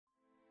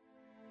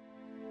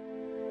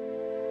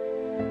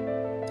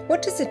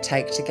What does it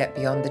take to get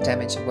beyond the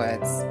damage of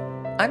words?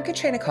 I'm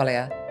Katrina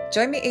Collier.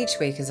 Join me each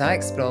week as I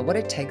explore what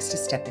it takes to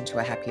step into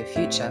a happier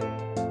future.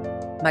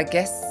 My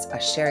guests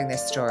are sharing their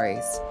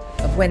stories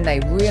of when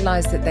they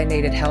realised that they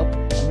needed help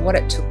and what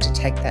it took to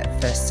take that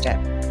first step,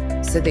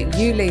 so that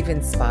you leave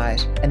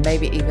inspired and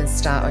maybe even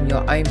start on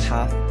your own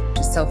path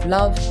to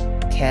self-love,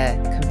 care,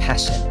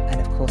 compassion,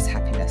 and of course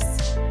happiness.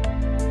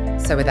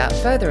 So without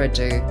further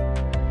ado,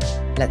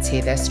 let's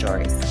hear their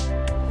stories.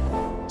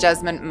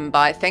 Jasmine and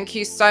Mbye, thank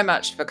you so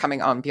much for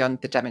coming on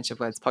Beyond the Damage of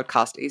Words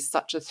podcast. It's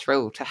such a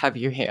thrill to have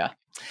you here.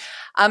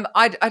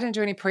 I don't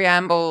do any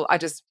preamble. I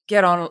just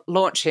get on,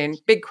 launch in.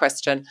 Big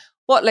question.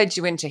 What led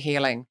you into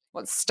healing?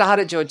 What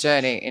started your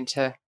journey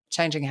into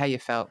changing how you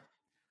felt?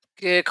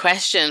 Good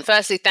question.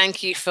 Firstly,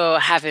 thank you for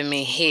having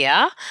me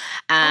here.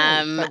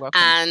 So welcome.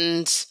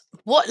 And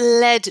what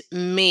led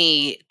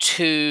me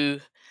to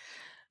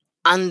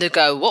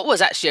undergo what was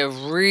actually a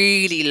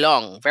really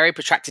long, very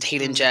protracted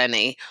healing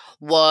journey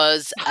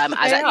was I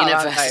was at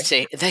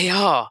university. They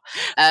are.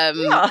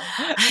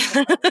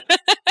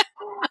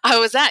 I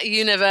was at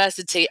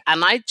university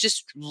and I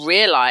just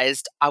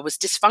realized I was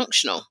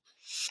dysfunctional.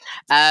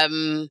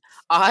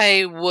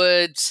 I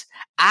would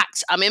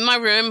I'm in my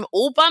room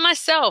all by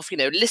myself,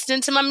 listening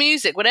to my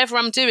music, whatever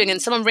I'm doing,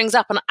 and someone rings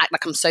up and I act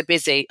like I'm so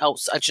busy. Oh,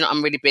 do you know,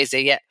 I'm really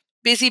busy. Yeah.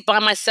 Busy by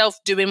myself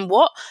doing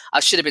what? I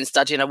should have been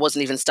studying. I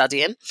wasn't even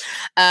studying.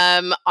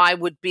 I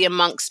would be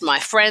amongst my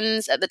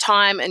friends at the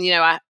time. And,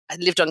 I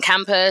lived on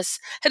campus,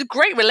 had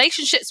great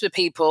relationships with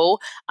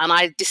people. And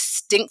I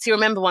distinctly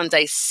remember one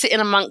day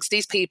sitting amongst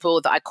these people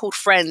that I called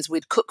friends.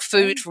 We'd cook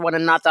food for one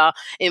another,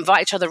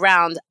 invite each other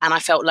around. And I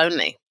felt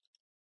lonely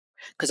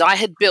because I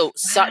had built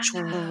such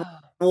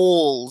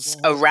walls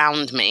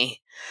around me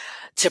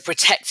to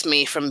protect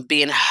me from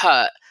being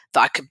hurt,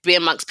 that I could be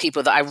amongst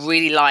people that I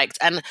really liked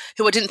and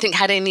who I didn't think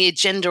had any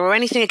agenda or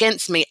anything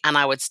against me, and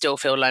I would still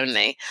feel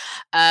lonely.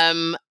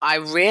 I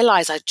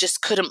realized I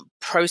just couldn't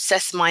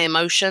process my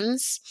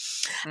emotions.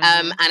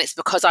 And it's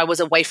because I was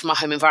away from my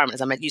home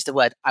environment. As I used the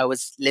word, I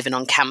was living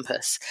on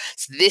campus.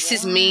 So this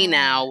is me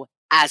now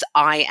as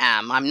I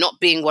am. I'm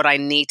not being what I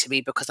need to be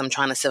because I'm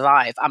trying to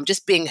survive. I'm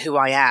just being who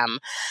I am.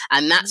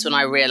 And that's when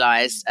I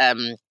realized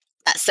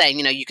that saying,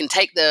 you can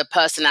take the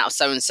person out of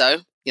so-and-so,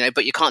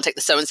 but you can't take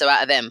the so-and-so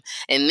out of them.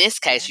 In this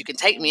case, you can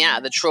take me out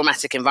of the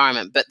traumatic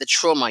environment, but the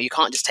trauma, you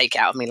can't just take it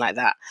out of me like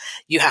that.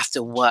 You have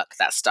to work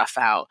that stuff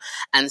out.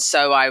 And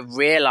so I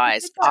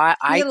realized I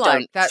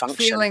don't that function.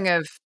 Feeling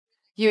of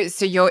you.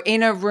 So you're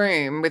in a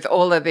room with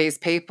all of these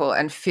people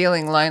and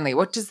feeling lonely.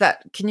 What does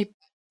that, can you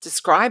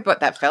describe what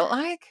that felt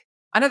like?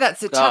 I know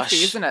that's a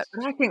toughie, isn't it?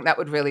 But I think that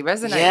would really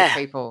resonate with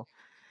people.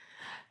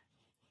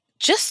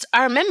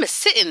 I remember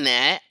sitting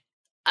there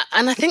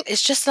and I think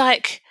it's just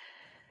that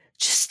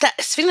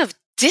feeling of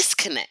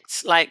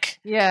disconnect.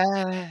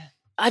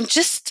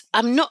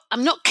 I'm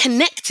not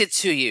connected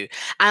to you.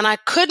 And I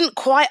couldn't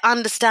quite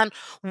understand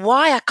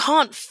why I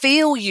can't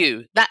feel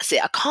you. That's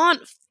it. I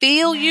can't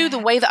feel you the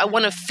way that I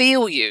want to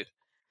feel you.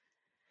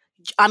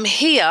 I'm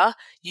here,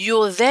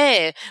 you're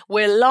there,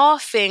 we're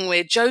laughing,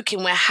 we're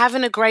joking, we're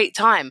having a great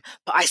time,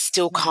 but I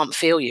still can't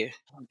feel you.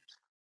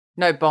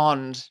 No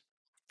bond.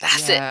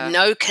 That's it.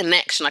 No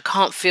connection. I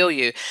can't feel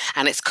you.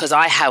 And it's because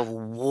I have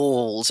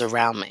walls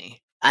around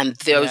me. And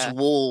those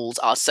walls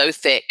are so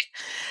thick.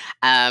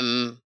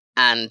 And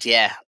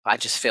I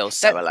just feel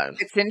so alone.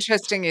 It's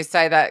interesting you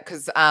say that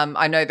because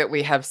I know that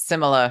we have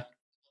similar,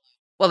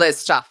 there's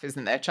stuff,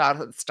 isn't there?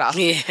 Childhood stuff.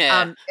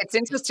 Yeah. It's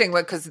interesting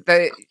because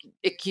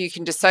you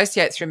can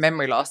dissociate through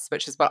memory loss,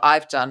 which is what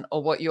I've done,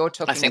 or what you're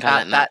talking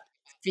about, that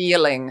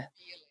feeling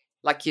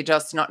like you're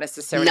just not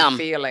necessarily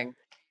feeling.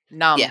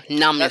 Numb. Yeah,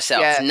 numb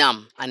yourself.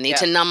 Numb. I need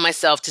to numb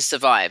myself to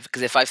survive,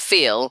 because if I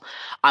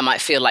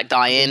might feel like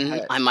dying.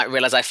 I might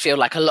realize I feel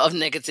like a lot of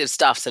negative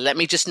stuff. So let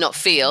me just not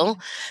feel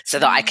so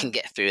that I can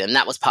get through. And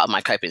that was part of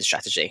my coping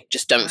strategy.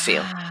 Just don't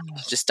feel.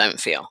 Just don't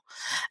feel.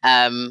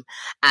 And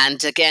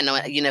again,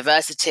 at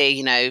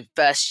university,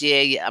 first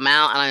year I'm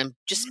out and I'm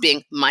just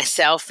being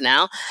myself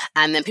now.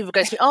 And then people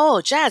go to me, "Oh,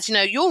 Jazz,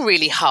 you're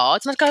really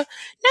hard." And I go,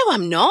 "No,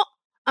 I'm not.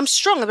 I'm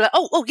strong." I'll be like,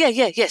 oh,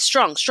 yeah,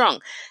 strong.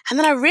 And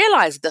then I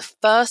realized the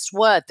first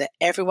word that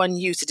everyone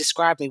used to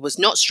describe me was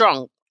not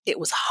strong. It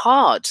was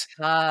hard.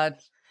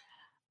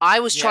 I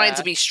was trying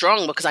to be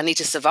strong because I need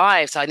to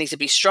survive. So I need to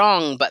be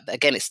strong. But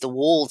again, it's the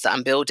walls that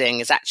I'm building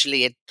is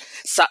actually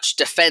such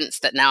defense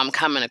that now I'm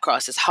coming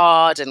across as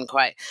hard and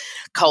quite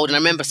cold. And I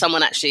remember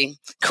someone actually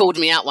called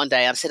me out one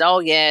day. I said, "Oh,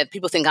 yeah,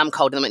 people think I'm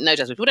cold." And I went, "No,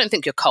 Jasmine, people don't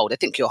think you're cold. They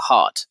think you're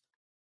hard."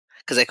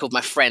 Because they called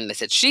my friend. They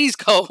said, "She's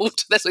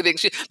cold." That's what they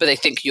think. But they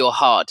think you're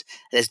hard.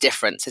 There's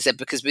difference. They said,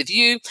 because with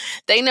you,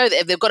 they know that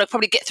if they've got to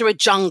probably get through a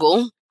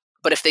jungle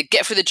But if they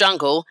get through the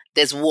jungle,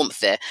 there's warmth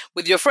there.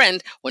 With your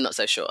friend, we're not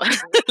so sure.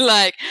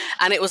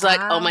 And it was like,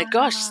 oh my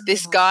gosh,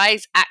 this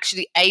guy's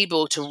actually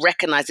able to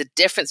recognize the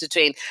difference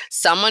between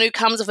someone who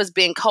comes off as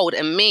being cold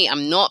and me.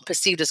 I'm not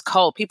perceived as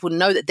cold. People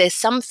know that there's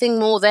something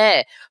more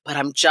there, but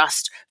I'm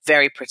just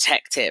very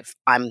protective.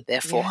 I'm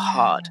therefore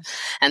hard.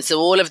 And so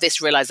all of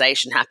this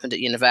realization happened at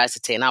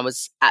university. And I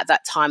was, at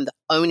that time, the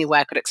only way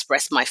I could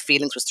express my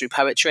feelings was through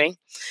poetry.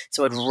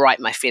 So I'd write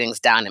my feelings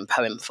down in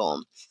poem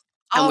form.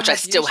 And which I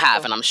still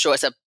have, and I'm sure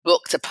it's a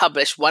book to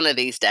publish one of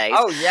these days.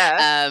 Oh, yes.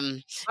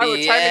 I will totally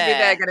be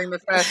there getting the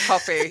first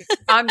copy.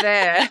 I'm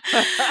there.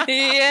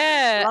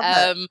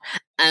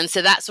 And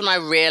so that's when I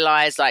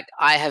realized, like,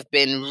 I have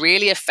been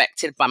really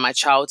affected by my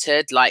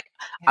childhood. Like,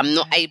 I'm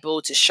not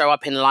able to show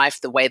up in life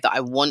the way that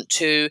I want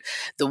to,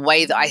 the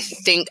way that I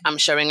think I'm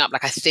showing up.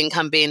 Like, I think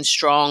I'm being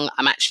strong.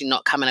 I'm actually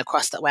not coming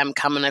across that way. I'm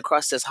coming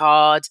across as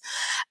hard.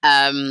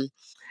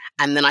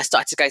 And then I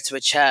started to go to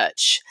a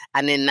church,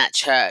 and in that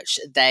church,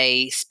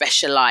 they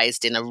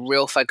specialized in a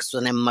real focus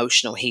on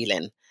emotional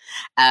healing.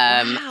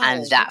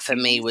 And that for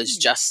me was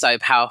just so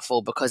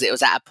powerful, because it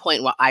was at a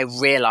point where I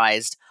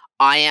realized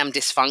I am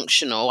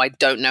dysfunctional. I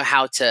don't know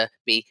how to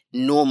be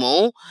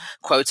normal,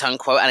 quote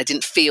unquote. And I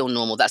didn't feel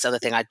normal. That's the other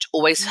thing. I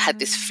always had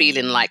this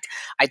feeling like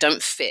I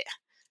don't fit.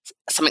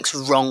 Something's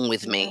wrong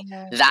with me.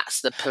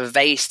 That's the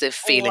pervasive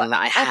feeling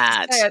that I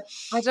had.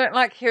 I don't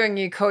like hearing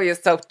you call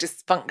yourself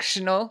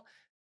dysfunctional.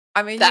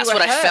 I mean, that's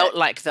what hurt. I felt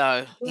like,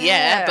 though.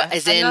 Yeah, but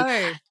as in,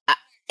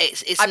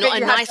 it's not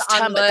a nice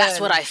term, but that's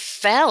what I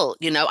felt.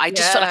 You know, I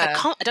just felt like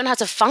I don't know how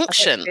to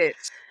function.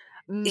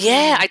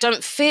 Yeah, I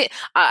don't fit.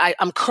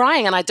 I'm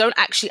crying, and I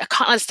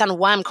can't understand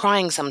why I'm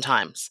crying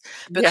sometimes,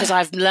 because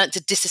I've learned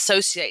to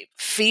disassociate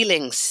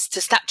feelings to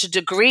such a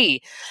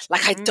degree.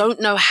 Like, I don't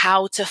know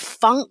how to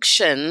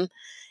function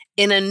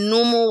in a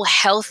normal,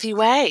 healthy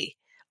way.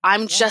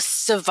 I'm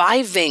just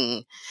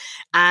surviving,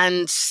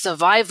 and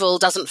survival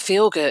doesn't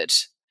feel good.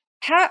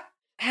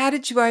 How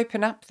did you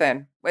open up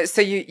then? So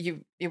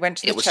you went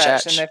to the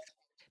church.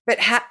 But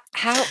how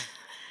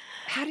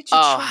did you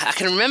trust? I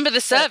can remember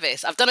the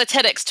service. I've done a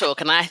TEDx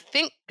talk, and I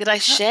think, did I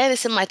share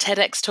this in my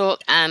TEDx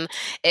talk? And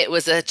it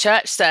was a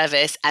church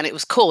service, and it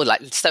was called,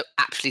 like, so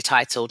aptly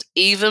titled,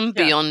 Even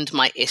Beyond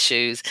My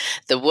Issues.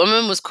 The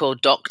woman was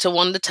called Dr.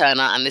 Wanda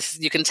Turner, and this,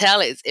 you can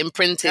tell it's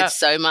imprinted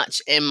so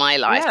much in my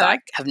life that I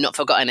have not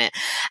forgotten it.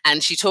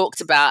 And she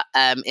talked about,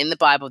 in the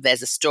Bible,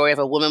 there's a story of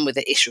a woman with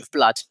an issue of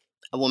blood.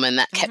 A woman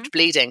that kept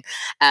bleeding,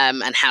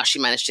 and how she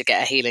managed to get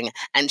her healing.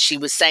 And she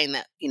was saying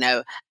that, you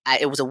know,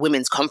 it was a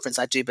women's conference,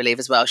 I do believe,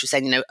 as well. She was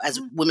saying, you know,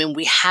 as women,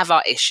 we have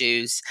our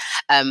issues,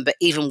 but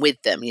even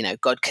with them, you know,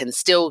 God can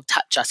still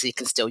touch us, He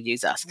can still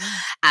use us.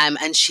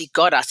 And she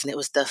got us, and it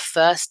was the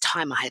first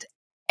time I had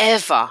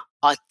ever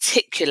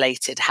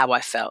articulated how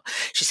I felt.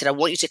 She said, I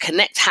want you to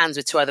connect hands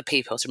with two other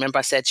people. So remember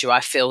I said to you, I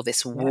feel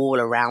this wall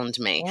around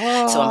me.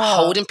 So I'm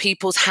holding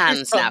people's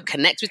hands now,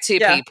 connect with two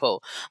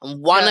people.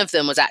 And one of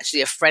them was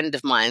actually a friend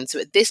of mine. So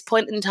at this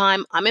point in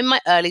time, I'm in my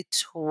early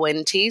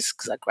 20s,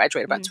 because I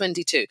graduated about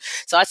 22.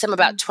 So I'd say I'm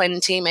about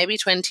 20, maybe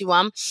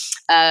 21.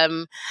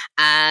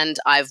 And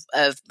I've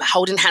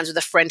holding hands with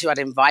a friend who I'd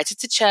invited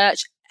to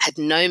church, had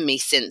known me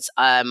since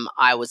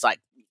I was like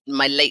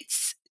my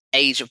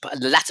age of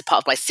the latter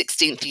part of my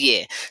 16th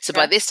year. So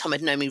by this time,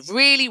 I'd known me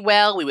really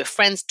well. We were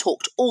friends,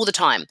 talked all the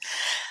time.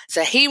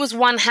 So he was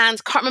one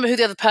hand, can't remember who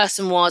the other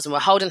person was, and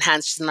we're holding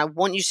hands. She said, and I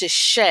want you to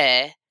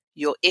share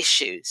your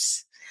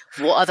issues.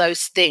 What are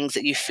those things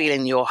that you feel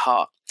in your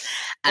heart?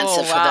 And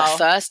for the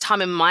first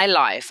time in my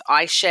life,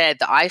 I shared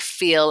that I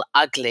feel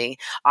ugly,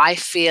 I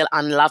feel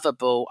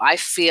unlovable, I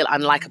feel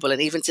unlikable.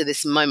 And even to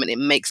this moment, it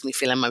makes me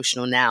feel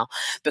emotional now,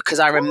 because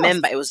I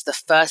remember it was the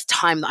first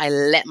time that I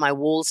let my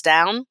walls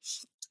down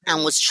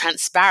and was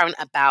transparent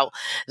about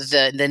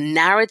the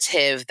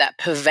narrative that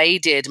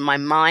pervaded my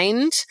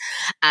mind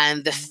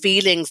and the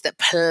feelings that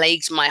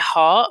plagued my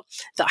heart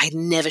that I'd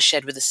never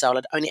shared with the soul.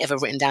 I'd only ever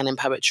written down in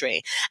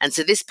poetry. And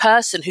so this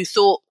person who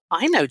thought,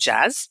 I know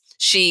Jazz,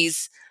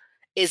 is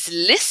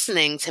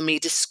listening to me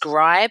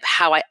describe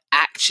how I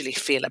actually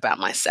feel about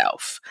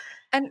myself,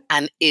 and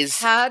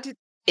is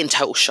in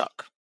total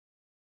shock.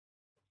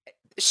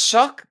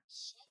 Shock,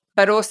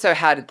 but also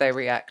how did they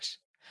react?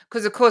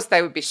 Because, of course,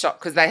 they would be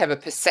shocked because they have a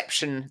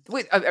perception.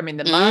 I mean,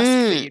 the mask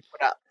that you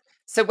put up.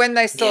 So when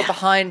they saw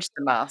behind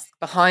the mask,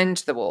 behind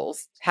the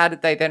walls, how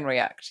did they then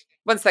react?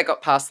 Once they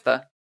got past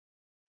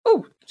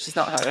she's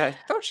not how I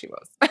thought she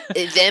was.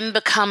 It then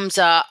becomes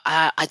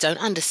I don't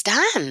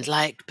understand,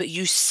 like, but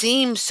you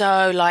seem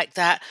so like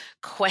that,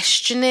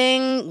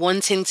 questioning,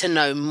 wanting to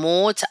know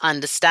more, to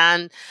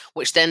understand,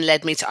 which then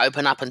led me to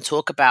open up and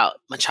talk about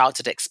my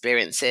childhood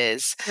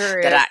experices.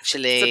 Curious, that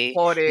actually,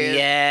 supportive,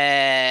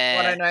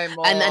 want to know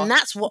more. And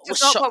that's what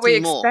was not shocked what we me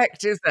more.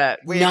 expect, is it?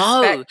 We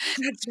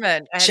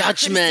expect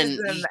judgment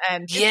and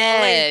and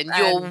and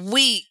you're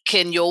weak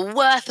and you're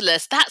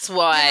worthless. That's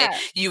why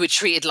you were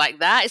treated like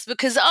that. It's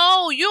because,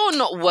 you're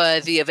not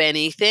worthy of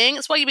anything.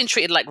 That's why you've been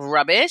treated like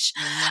rubbish.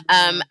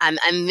 And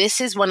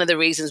this is one of the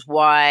reasons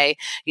why,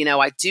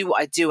 I do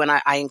what I do, and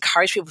I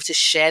encourage people to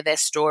share their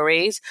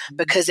stories,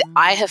 because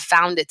I have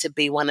found it to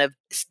be one of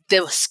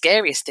the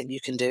scariest thing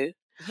you can do.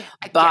 Yeah,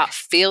 But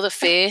feel the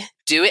fear,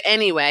 do it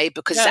anyway,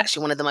 because it's Yeah.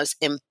 actually one of the most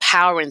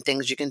empowering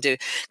things you can do.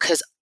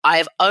 Because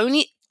I've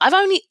only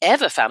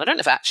ever found, I don't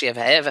know if I actually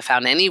ever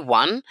found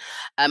anyone,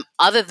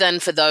 other than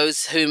for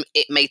those whom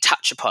it may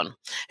touch upon,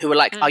 who were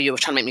like, oh, you were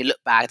trying to make me look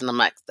bad. And I'm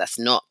like, that's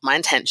not my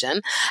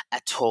intention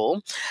at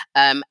all.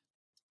 Oh, you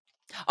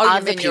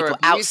Other mean your people,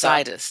 abuser?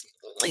 outsiders.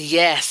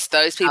 Yes,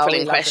 those people Oh,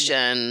 we in love them.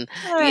 question,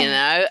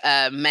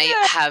 may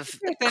Yeah, have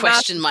they're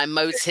questioned my narcissists.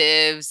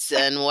 motives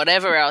and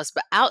whatever else.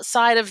 But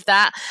outside of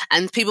that,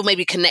 and people may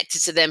be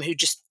connected to them who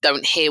just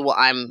don't hear where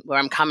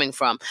I'm coming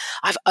from.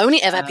 I've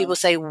only ever had people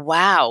say,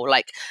 wow,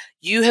 like,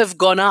 you have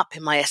gone up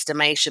in my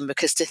estimation,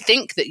 because to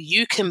think that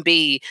you can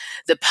be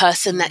the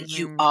person that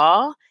you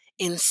are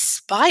in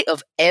spite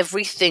of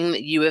everything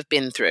that you have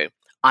been through,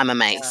 I'm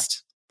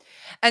amazed.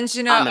 And,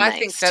 I'm I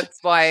think amazed. that's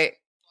why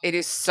it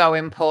is so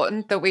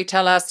important that we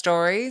tell our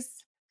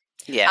stories.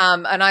 Yeah.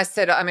 And I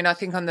said, I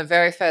think on the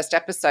very first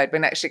episode,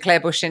 when actually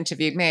Claire Bush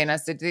interviewed me, and I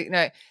said,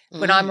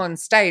 when I'm on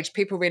stage,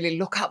 people really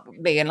look up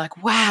at me and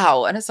like,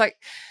 wow. And it's like,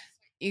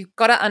 you've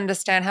got to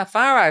understand how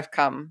far I've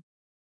come.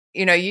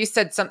 You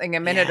said something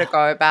a minute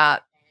ago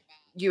about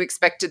you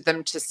expected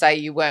them to say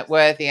you weren't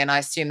worthy. And I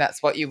assume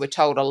that's what you were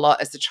told a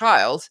lot as a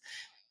child.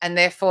 And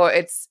therefore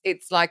it's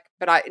like,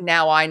 but I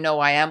know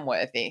I am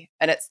worthy.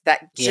 And it's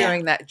that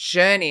during that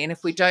journey. And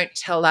if we don't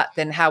tell that,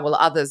 then how will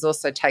others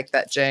also take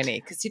that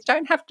journey? Because you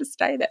don't have to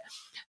stay there.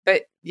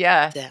 But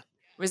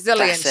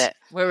resilient. That's it.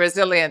 We're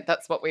resilient.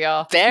 That's what we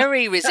are.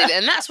 Very resilient.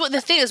 And that's what the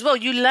thing as well.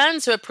 You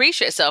learn to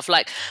appreciate yourself.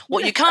 Like,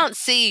 what you can't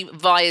see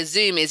via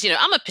Zoom is,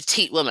 I'm a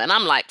petite woman.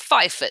 I'm like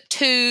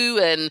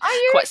 5'2" and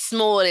quite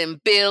small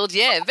in build.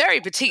 Yeah, very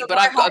petite. But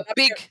I've got a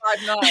big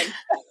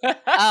 5'9".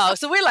 Oh,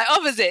 so we're like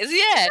opposites.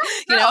 Yeah.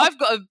 I've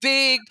got a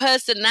big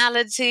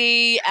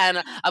personality,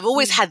 and I've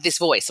always had this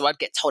voice. So I'd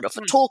get told off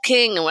for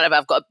talking and whatever.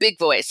 I've got a big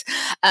voice.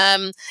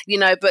 But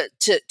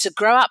to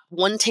grow up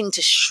wanting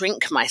to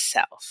shrink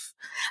myself,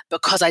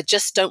 because I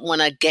just don't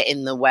want to get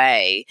in the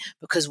way,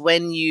 because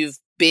when you've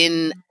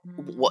been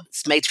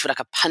what's made you feel like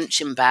a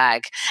punching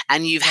bag,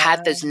 and you've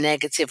had those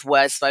negative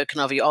words spoken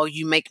of you, oh,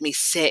 you make me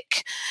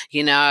sick,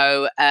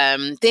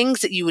 things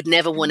that you would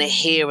never want to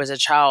hear as a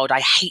child. I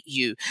hate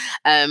you.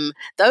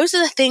 Those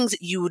are the things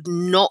that you would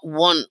not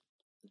want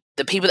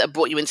the people that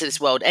brought you into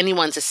this world,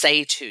 anyone, to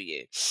say to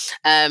you. So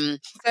am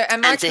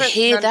I to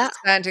hear that,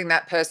 understanding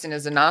that person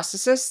is a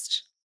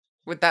narcissist?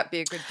 Would that be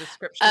a good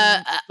description?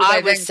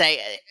 I would say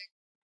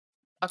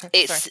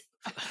it's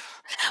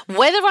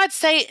whether I'd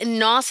say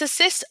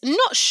narcissist,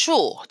 not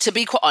sure, to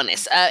be quite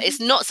honest. It's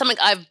not something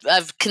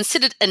I've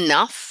considered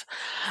enough,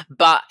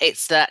 but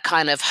it's that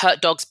kind of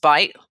hurt dogs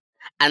bite.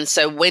 And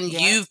so when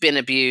you've been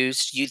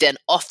abused, you then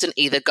often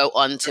either go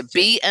on to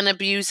be an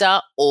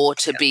abuser or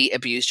to be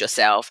abused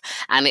yourself.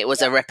 And it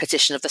was a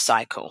repetition of the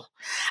cycle.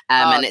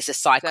 And it's a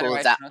cycle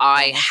that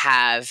I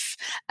have,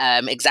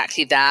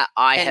 exactly that.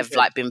 I have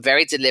been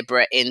very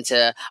deliberate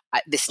into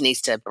this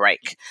needs to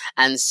break.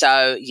 And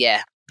so,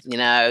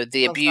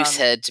 the abuse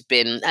had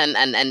been,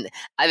 and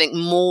I think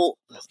more,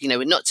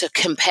 not to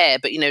compare,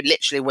 but,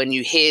 literally when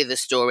you hear the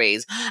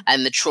stories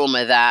and the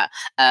trauma that,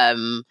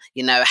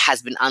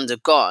 has been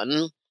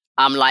undergone,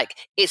 I'm like,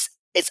 it's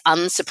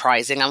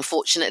unsurprising,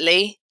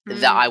 unfortunately,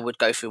 that I would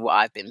go through what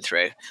I've been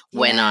through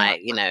when I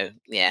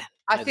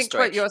think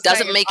what you're saying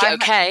doesn't make it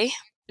okay.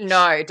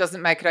 No, it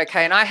doesn't make it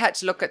okay. And I had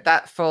to look at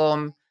that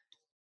from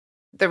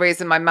the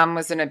reason my mum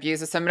was an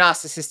abuser, so a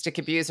narcissistic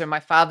abuser, and my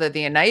father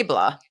the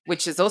enabler,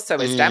 which is also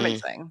as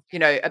damaging,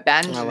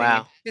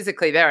 abandoning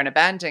physically there and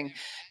abandoning.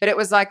 But it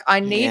was like I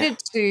needed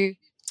to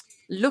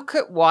look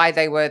at why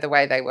they were the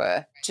way they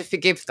were, to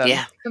forgive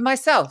them for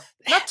myself,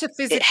 not to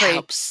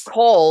physically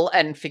call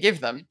and forgive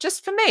them,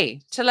 just for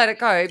me to let it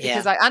go,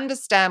 because I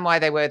understand why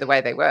they were the way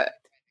they were.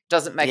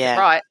 Doesn't make it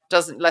right,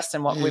 doesn't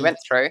lessen what we went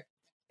through.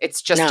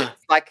 It's just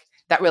it's like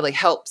that really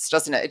helps,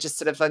 doesn't it? It just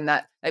sort of when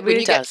that when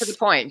you get to the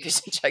point,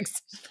 because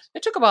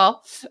it took a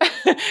while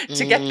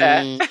to get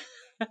there.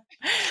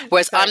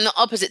 Whereas I'm the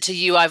opposite to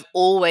you. I've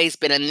always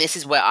been, and this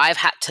is where I've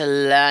had to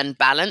learn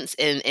balance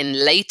in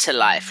later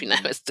life,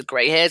 as the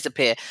grey hairs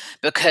appear,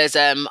 because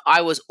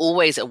I was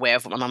always aware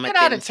of what my mum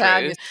had been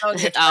through.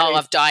 Oh,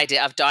 I've dyed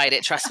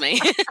it, trust me.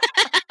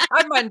 I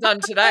had mine done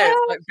today.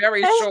 It's like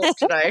very short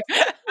today.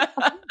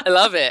 I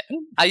love it.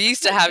 I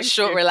used to have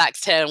short,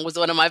 relaxed hair, and was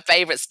one of my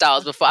favorite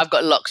styles before. I've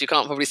got locks. You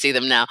can't probably see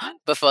them now,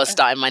 before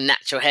starting my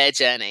natural hair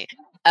journey.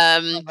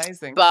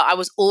 Amazing. But I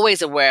was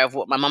always aware of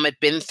what my mum had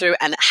been through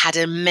and had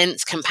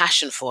immense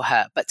compassion for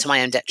her, but to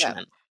my own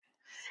detriment.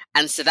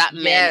 And so that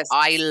meant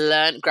I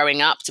learned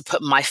growing up to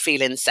put my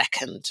feelings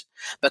second,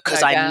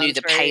 because I knew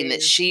the pain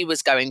that she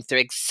was going through,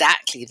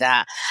 exactly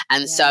that.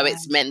 And so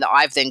it's meant that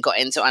I've then got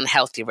into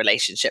unhealthy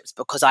relationships,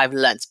 because I've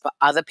learned to put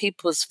other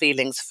people's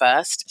feelings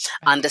first,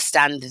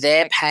 understand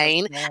their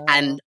pain,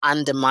 and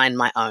undermine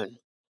my own.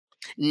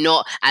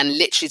 Not, and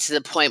literally to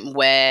the point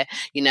where,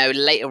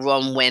 later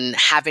on, when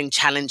having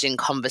challenging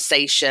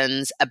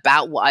conversations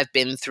about what I've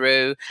been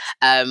through,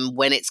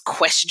 when it's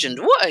questioned,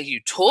 what are you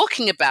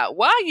talking about?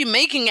 Why are you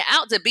making it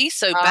out to be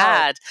so Oh.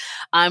 bad?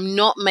 I'm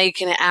not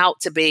making it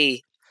out to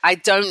be. I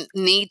don't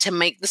need to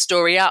make the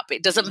story up.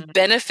 It doesn't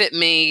benefit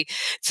me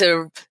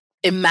to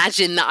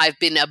imagine that I've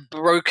been a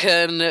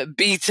broken,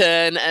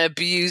 beaten,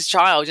 abused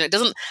child. It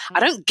doesn't. I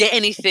don't get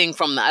anything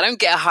from that. I don't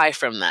get a high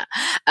from that.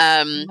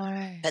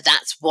 No. But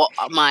that's what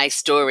my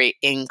story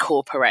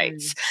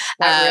incorporates.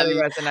 That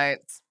really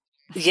resonates.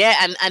 Yeah,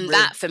 and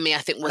that for me, I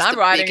think, And was I'm the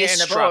writing it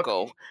biggest in a book.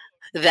 struggle.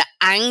 The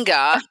anger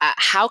at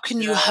how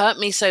can you hurt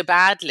me so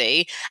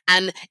badly?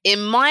 And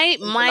in my And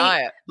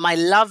deny it. my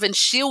love and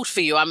shield for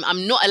you,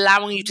 I'm not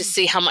allowing you to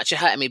see how much you're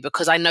hurting me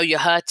because I know you're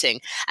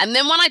hurting. And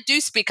then when I do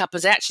speak up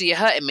and say, actually, you're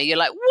hurting me, you're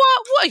like,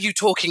 what are you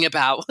talking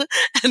about?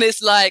 And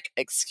it's like,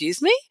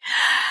 excuse me?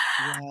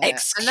 Yeah. And that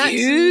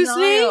Excuse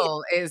me?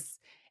 denial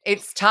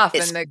it's tough.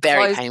 It's And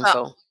very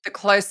painful. the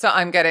closer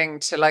I'm getting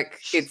to, like,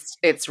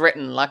 it's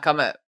written, like I'm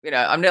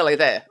nearly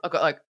there. I've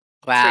got like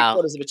Wow.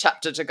 3/4 of a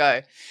chapter to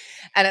go.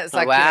 And it's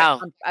like,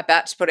 Wow. I'm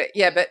about to put it.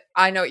 Yeah, but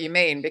I know what you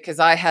mean, because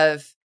I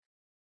have,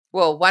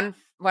 well, one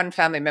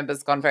family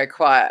member's gone very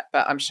quiet,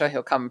 but I'm sure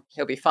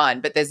he'll be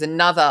fine. But there's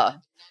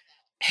another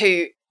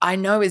who I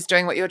know is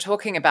doing what you're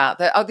talking about,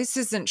 that, oh, this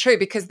isn't true,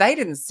 because they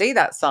didn't see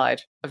that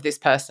side of this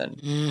person.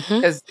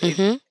 Because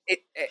I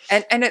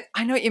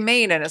know what you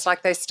mean. And it's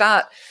like they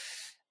start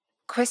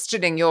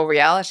questioning your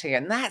reality,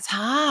 and that's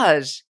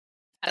hard.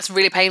 That's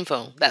really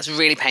painful. That's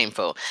really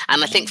painful.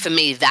 And I think for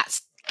me,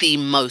 that's the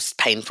most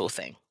painful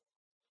thing.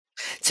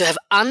 To have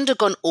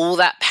undergone all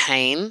that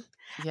pain,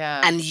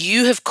 Yeah. and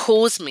you have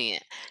caused me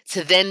it,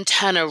 to then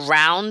turn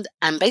around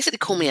and basically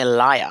call me a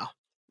liar,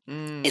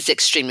 is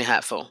extremely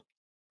hurtful.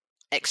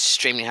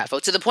 Extremely hurtful,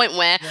 to the point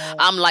where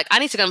I'm like, I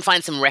need to go and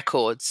find some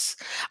records.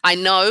 I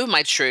know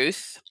my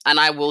truth and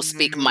I will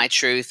speak my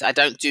truth. I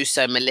don't do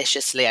so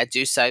maliciously. I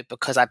do so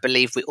because I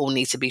believe we all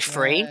need to be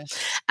free.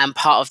 And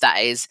part of that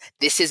is,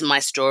 this is my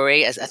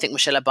story. As I think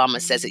Michelle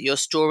Obama says, that your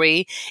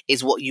story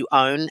is what you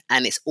own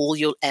and it's all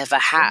you'll ever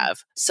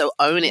have. So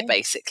own it,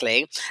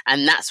 basically.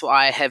 And that's what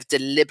I have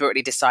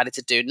deliberately decided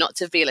to do, not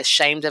to feel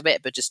ashamed of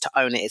it, but just to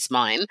own it. It's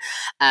mine.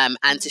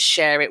 And to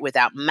share it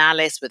without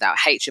malice, without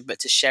hatred, but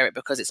to share it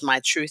because it's my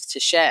truth to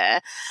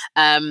share.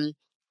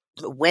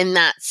 But when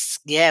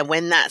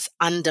that's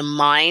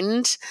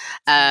undermined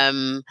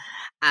and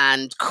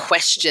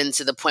questioned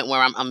to the point where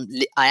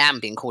I am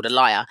being called a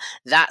liar,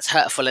 that's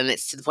hurtful. And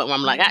it's to the point where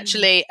I'm like,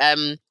 actually,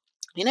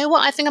 you know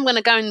what? I think I'm going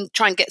to go and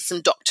try and get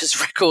some doctor's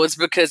records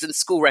and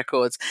school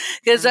records,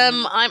 because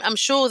I'm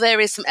sure there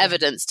is some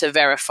evidence to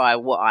verify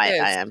what I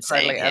am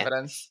saying here.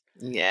 Evidence.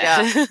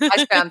 Yeah.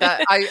 I found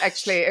that.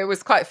 It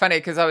was quite funny,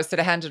 because I was sort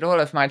of handed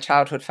all of my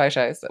childhood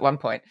photos at one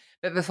point.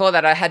 But before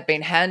that, I had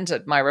been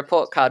handed my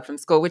report card from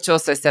school, which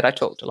also said I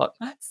talked a lot.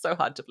 That's so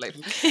hard to believe.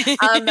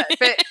 But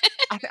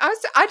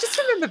I just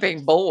remember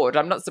being bored.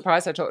 I'm not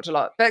surprised I talked a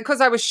lot, but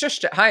because I was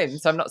shushed at home,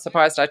 so I'm not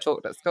surprised I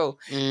talked at school.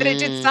 But it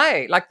did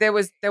say, like, there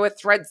were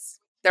threads.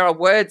 There are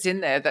words in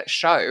there that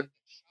show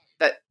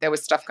that there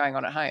was stuff going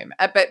on at home.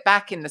 But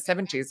back in the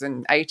 70s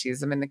and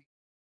 80s, I mean,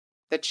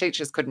 the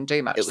teachers couldn't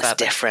do much. It was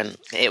different.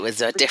 It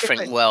was a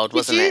different world,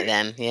 wasn't it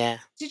then? Yeah.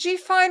 Did you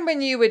find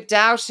when you were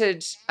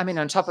doubted, I mean,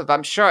 on top of,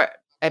 I'm sure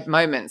at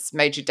moments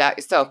made you doubt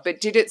yourself,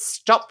 but did it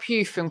stop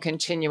you from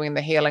continuing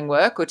the healing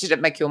work, or did it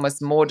make you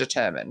almost more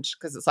determined?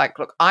 Because it's like,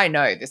 look, I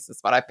know this is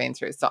what I've been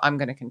through, so I'm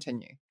going to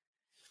continue.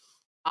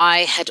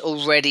 I had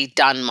already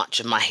done much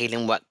of my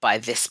healing work by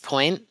this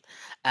point.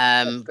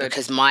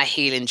 Because my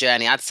healing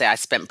journey, I'd say I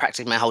spent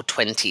practically my whole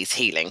 20s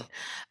healing,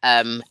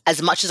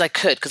 as much as I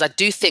could, because I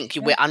do think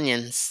we're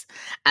onions.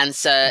 And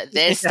so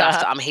there's stuff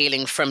that I'm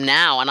healing from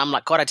now. And I'm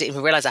like, God, I didn't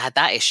even realize I had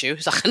that issue.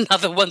 It's like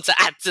another one to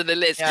add to the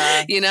list,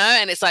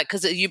 And it's like,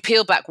 because you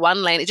peel back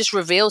one lane, it just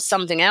reveals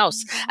something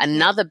else,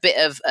 another bit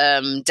of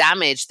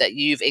damage that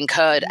you've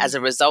incurred as a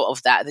result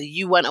of that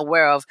you weren't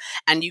aware of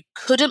and you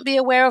couldn't be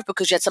aware of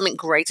because you had something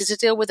greater to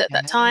deal with at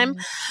that time.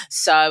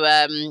 So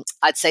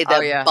I'd say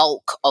the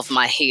bulk of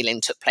my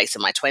healing took place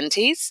in my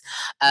 20s.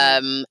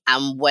 And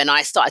when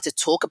I started to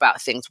talk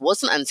about things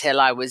wasn't until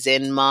I was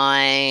in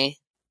my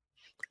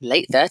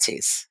late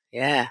 30s.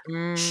 Yeah.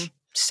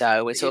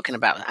 So we're talking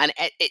about, and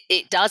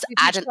it does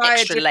add an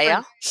extra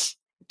layer.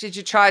 Did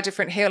you try a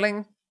different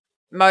healing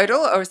modal,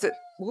 or is it,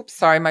 whoops,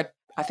 sorry,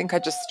 I think I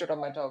just stood on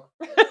my dog.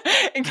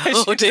 In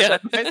case dear.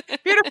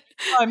 Beautiful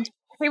sound.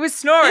 He was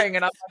snoring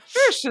and I'm like,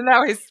 shush, and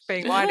now he's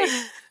being whiny.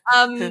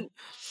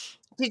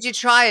 Did you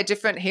try a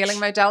different healing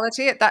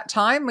modality at that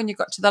time when you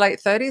got to the late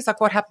 30s?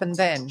 Like, what happened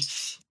then?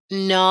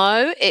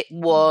 No, it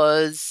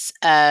was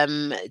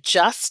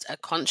just a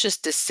conscious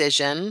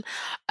decision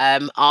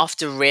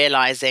after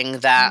realizing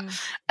that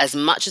as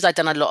much as I'd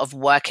done a lot of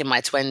work in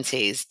my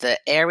 20s, the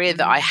area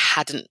that I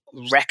hadn't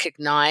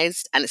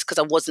recognized, and it's because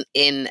I wasn't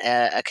in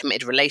a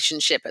committed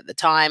relationship at the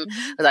time,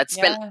 because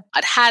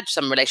I'd had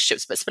some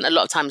relationships, but spent a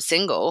lot of time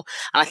single.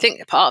 And I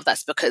think part of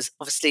that's because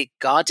obviously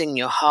guarding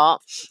your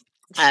heart,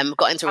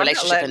 got into a I'm not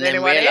relationship letting and then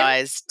anyone in.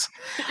 realised,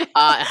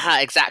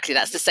 exactly,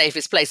 that's the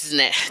safest place, isn't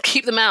it?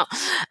 Keep them out.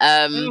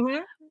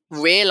 Mhm.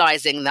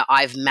 Realising that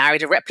I've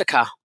married a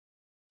replica.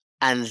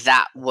 And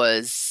that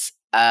was,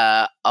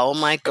 oh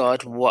my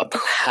God, what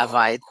have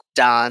I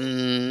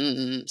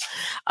done?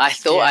 I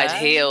thought I'd Yeah.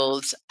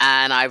 healed,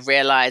 and I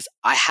realized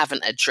I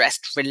haven't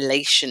addressed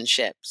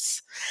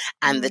relationships.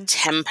 And the Mm.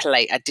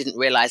 template, I didn't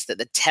realize that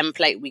the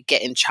template we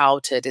get in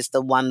childhood is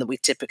the one that we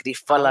typically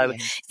Oh, follow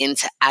yes.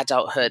 into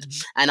adulthood.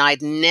 Mhm. And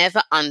I'd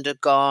never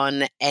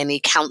undergone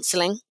any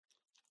counseling.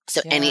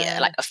 So any Yeah.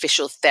 like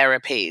official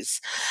therapies.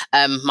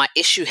 My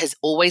issue has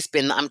always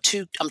been that I'm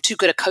too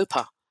good a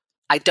coper.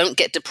 I don't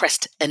get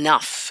depressed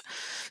enough.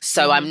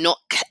 So I'm Mhm. not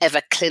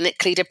ever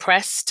clinically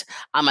depressed.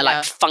 I'm a like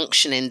Yeah.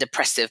 functioning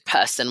depressive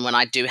person when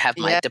I do have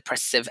my Yeah.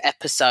 depressive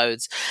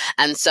episodes.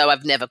 And so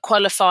I've never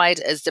qualified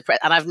as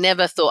depressed, and I've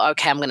never thought,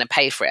 okay, I'm going to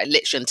pay for it.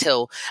 Literally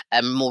until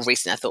more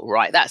recently, I thought,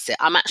 right, that's it.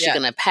 I'm actually Yeah.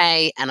 going to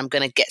pay, and I'm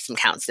going to get some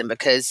counseling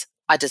because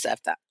I deserve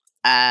that.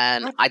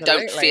 And I don't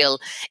Absolutely. feel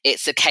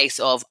it's a case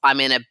of I'm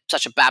in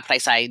such a bad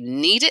place I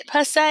need it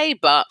per se,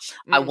 but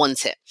I Mm.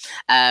 want it.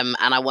 And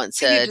I want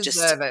And you to just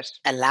deserve it.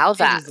 allow You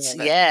that. deserve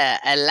it. Yeah.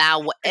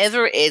 Allow It's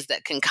whatever it is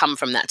that can come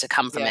from that to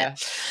come from it. yeah.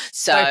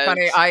 So So,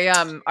 funny.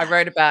 I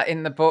wrote about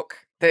in the book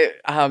that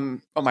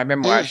or my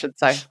memoir, I mm, should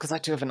say, because I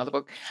do have another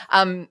book.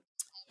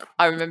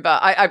 I remember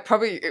I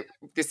probably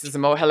this is a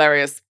more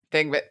hilarious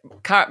thing, but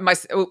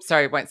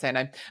sorry, I won't say her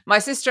name. My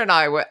sister and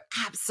I were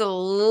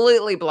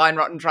absolutely blind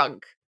rotten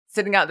drunk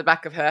sitting out the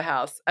back of her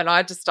house, and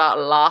I just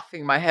started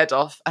laughing my head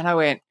off, and I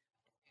went,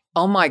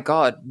 "Oh my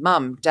God,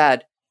 Mum,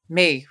 Dad,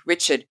 me,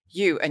 Richard,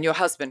 you, and your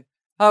husband.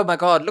 Oh my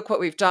God, look what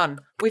we've done.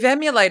 We've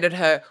emulated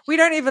her. We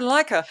don't even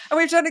like her. And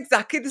we've done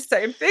exactly the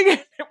same thing." And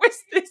it was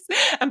this.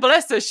 And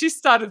bless her, she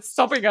started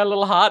sobbing her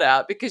little heart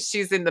out because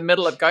she's in the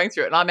middle of going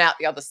through it. And I'm out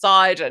the other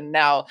side and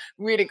now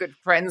really good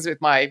friends with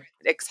my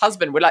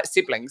ex-husband. We're like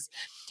siblings.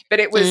 But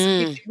it was,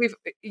 mm,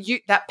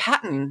 that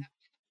pattern,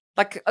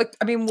 like,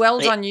 I mean, well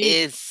it done you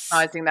is.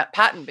 recognizing that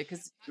pattern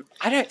because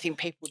I don't think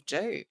people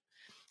do.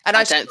 And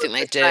I I should don't think they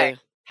also say, do.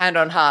 hand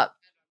on heart,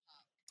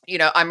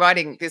 I'm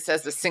writing this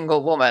as a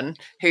single woman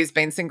who's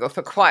been single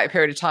for quite a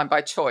period of time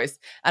by choice.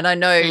 And I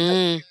know that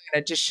Mm, in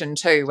addition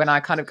to when I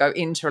kind of go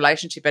into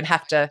relationship and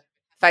have to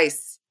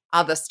face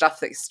other stuff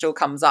that still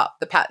comes up,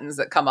 the patterns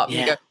that come up and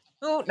you yeah. go,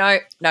 oh, no,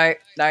 no,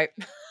 no.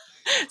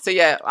 So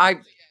yeah, I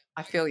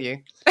feel you.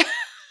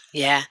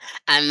 Yeah.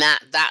 And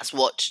that's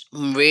what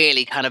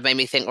really kind of made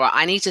me think, right,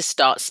 I need to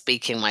start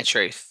speaking my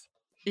truth.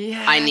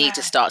 I Yeah. need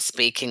to start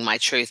speaking my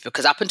truth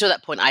because up until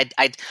that point, I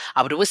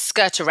would always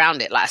skirt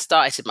around it. Like I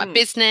started my Mm.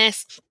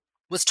 business,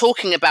 was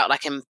talking about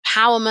like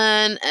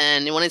empowerment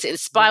and wanting to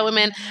inspire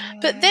women,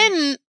 but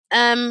Yeah.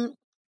 then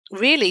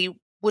really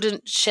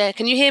wouldn't share.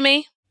 Can you hear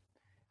me?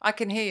 I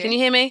can hear Can you.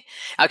 you hear me?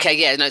 Okay,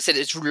 yeah, no, it said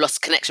it's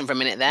lost connection for a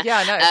minute there. Yeah,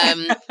 I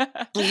know.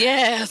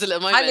 Yeah, it was a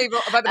little I moment. leave,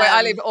 by the way,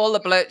 I leave all the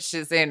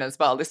blurches in as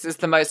well. This is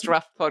the most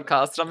rough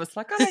podcast. I'm just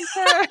like, I don't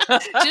care.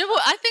 Do you know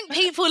what? I think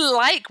people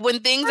like when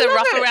things I are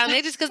rough love around it. the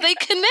edges because they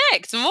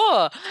connect more. You're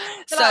like,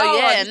 So oh,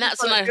 yeah, this and is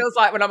that's when what it I feels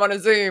like when I'm on a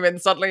Zoom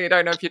and suddenly you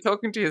don't know if you're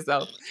talking to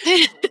yourself.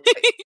 yeah.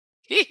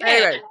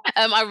 Anyway,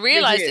 I you're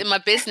realized here. in my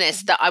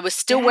business that I was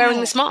still wearing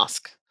Yeah. this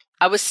mask.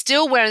 I was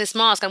still wearing this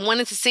mask. I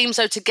wanted to seem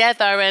so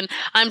together, and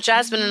I'm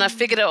Jasmine, and I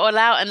figured it all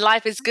out, and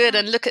life is good,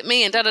 and look at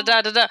me, and da da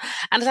da da da.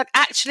 And it's like,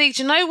 actually,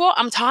 do you know what?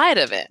 I'm tired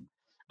of it.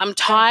 I'm Yeah.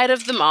 tired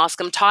of the mask.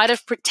 I'm tired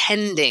of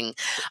pretending.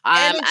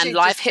 And Energy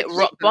life just to hit keep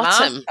rock the mask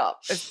bottom. up.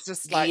 It's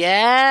just like,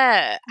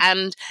 Yeah.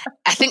 And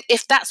I think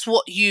if that's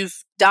what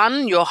you've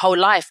done your whole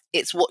life,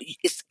 it's what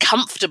it's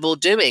comfortable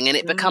doing, and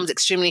it mm, becomes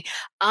extremely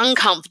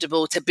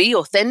uncomfortable to be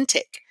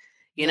authentic,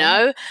 you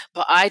yeah. know?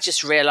 But I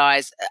just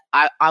realized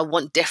I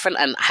want different,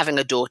 and having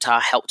a daughter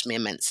helped me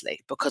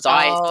immensely because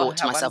I Oh, thought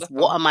to how myself,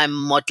 what wonderful. am I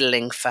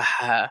modeling for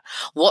her?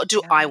 What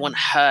do Yeah. I want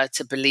her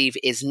to believe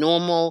is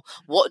normal?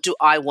 What do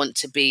I want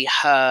to be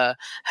her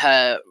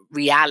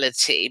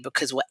reality?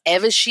 Because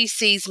whatever she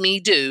sees me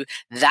do,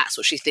 that's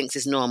what she thinks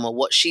is normal.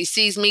 What she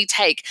sees me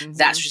take, that's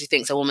Hmm. what she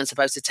thinks a woman's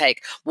supposed to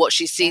take. What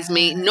she sees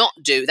me Yeah. not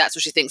do, that's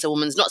what she thinks a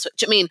woman's not.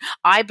 Do you mean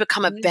I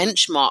become a Mm,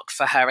 benchmark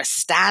for her, a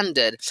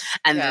standard?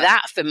 And yeah.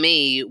 that for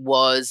me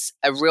was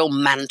a real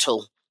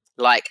mantle.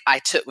 Like I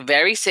took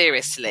very Yeah.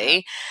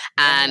 seriously,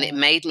 and it Yeah.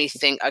 made me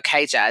think,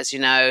 okay, Jazz,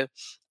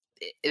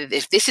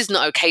 if this is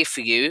not okay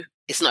for you,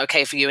 it's not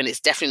okay for you, and it's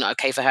definitely not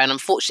okay for her. And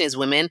unfortunately, as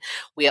women,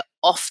 we are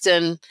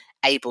often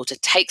able to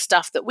take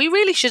stuff that we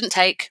really shouldn't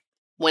take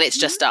when it's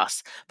Mhm, just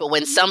us. But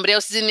when mhm. somebody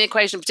else is in the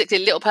equation,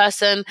 particularly a little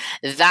person,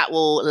 that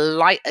will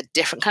light a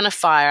different kind of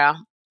fire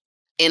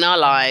in our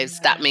lives.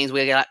 That Yeah. means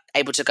we're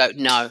able to go,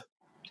 no.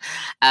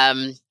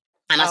 Um,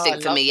 and I Oh, I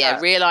think for love me, yeah,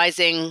 that.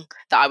 realizing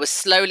that I was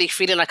slowly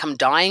feeling like I'm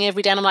dying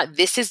every day. And I'm like,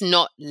 this is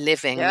not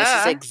living, this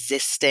is Yeah.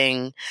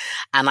 existing.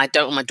 And I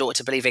don't want my daughter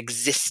to believe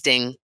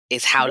existing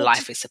is how Well,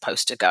 life is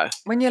supposed to go.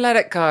 when you let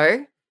it go,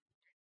 when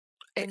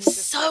It's you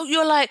just so,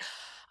 you're like,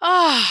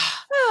 oh,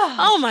 ah,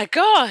 oh my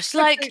gosh,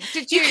 but like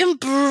did you you can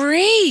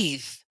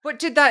breathe. What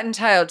did that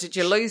entail? Did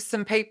you lose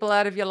some people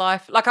out of your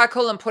life? Like I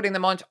call them putting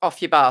them on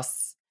off your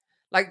bus.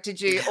 Like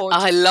did you or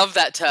I did love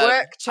that term.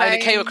 work I only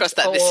came change across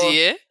that this or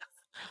year.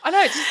 I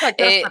know, just like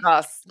get off my It,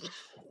 bus. You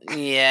know,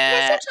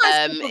 yeah.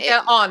 sometimes people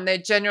get on, they're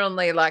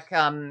genuinely like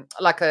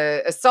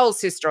a soul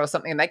sister or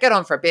something, and they get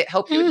on for a bit,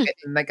 help you with a Mm, bit,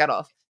 and they get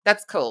off.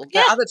 That's cool. But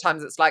yeah. other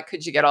times it's like,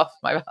 could you get off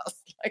my bus?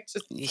 Like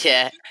just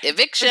Yeah. is it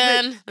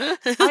Eviction.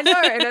 I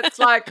know, and it's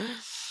like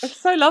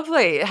it's so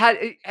lovely.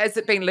 Has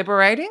it been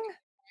liberating?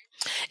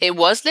 It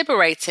was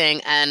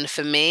liberating, and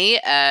for me,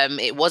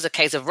 it was a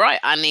case of right.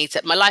 I need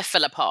to. My life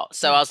fell apart,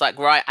 so I Mm. was like,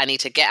 right, I need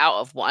to get out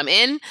of what I'm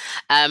in,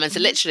 and so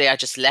Mhm. literally, I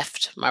just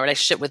left my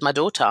relationship with my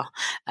daughter,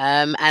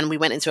 and we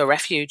went into a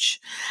refuge,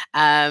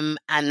 and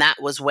that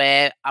was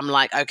where I'm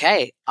like,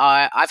 okay,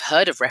 I've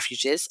heard of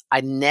refuges.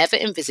 I never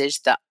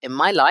envisaged that in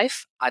my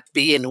life I'd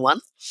be in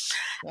one,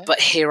 Yeah. but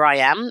here I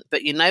am.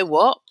 But you know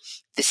what?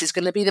 This is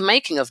going to be the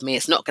making of me.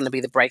 It's not going to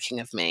be the breaking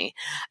of me,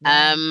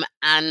 Yeah.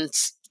 and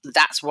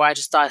that's why I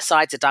just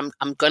decided I'm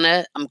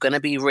gonna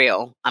be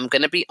real. I'm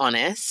gonna be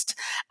honest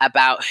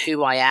about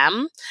who I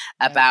am,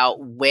 Yeah. about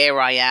where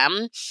I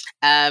am,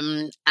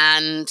 and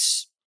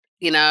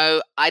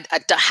I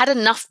had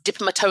enough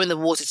dipping my toe in the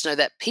water to know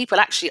that people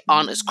actually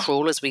aren't as Mm.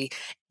 cruel as we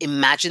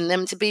imagine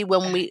them to be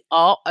when we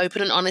are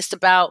open and honest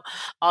about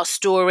our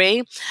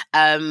story.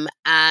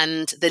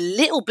 And the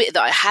little bit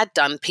that I had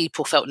done,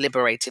 people felt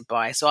liberated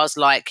by. So I was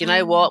like, you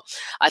know Mm. what?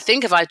 I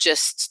think if I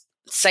just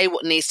say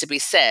what needs to be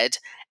said,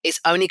 it's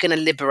only going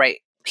to liberate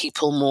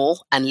people more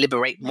and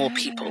liberate more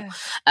people.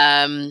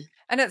 Yeah. Um,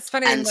 And it's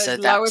funny in and those so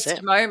that was lowest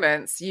it.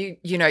 moments, you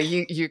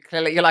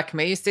clearly you're like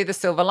me, you see the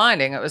silver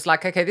lining. It was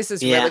like, okay, this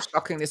is really Yeah.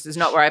 shocking. This is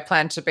not where I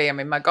planned to be. I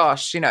mean, my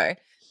gosh,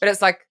 But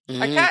it's like,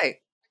 Mm, okay,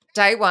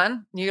 day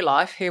one, new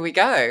life, here we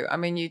go. I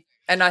mean,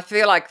 and I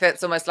feel like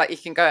that's almost like you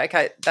can go,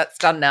 okay, that's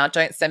done now.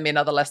 Don't send me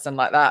another lesson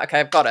like that.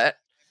 Okay, I've got it.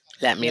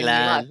 let me Then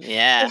new life. learn. So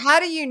Yeah. how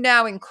do you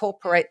now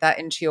incorporate that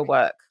into your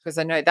work? Because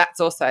I know that's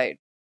also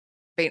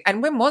been,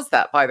 and when was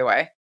that, by the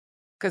way?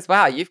 Because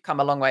wow, you've come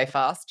a long way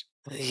fast.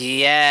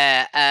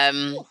 Yeah.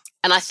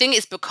 And I think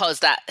it's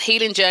because that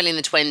healing journey in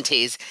the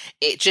 20s,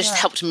 it just Yeah.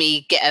 helped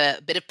me get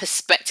a bit of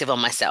perspective on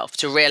myself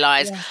to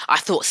realize Yeah. I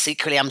thought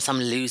secretly I'm some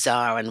loser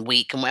and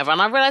weak and whatever.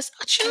 And I realized,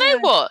 oh, do you know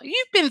Yeah. what?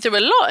 You've been through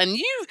a lot and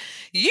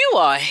you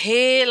are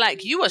here,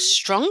 like you are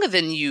stronger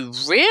than you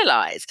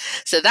realize.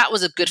 So that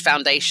was a good Mm.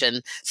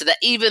 foundation. So that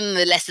even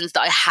the lessons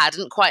that I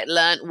hadn't quite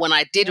learned, when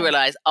I did Yeah.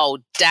 realize, oh,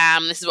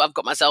 damn, this is what I've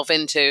got myself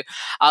into,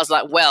 I was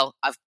like, well,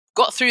 I've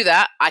got through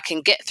that. I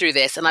can get through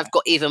this, and Yeah. I've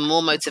got even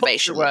more You've got through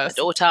motivation with my worse.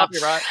 daughter. Can't be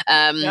right.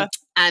 Um, Yeah.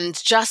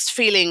 and just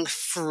feeling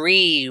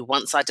free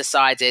once I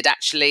decided,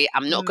 actually,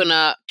 I'm not Mm.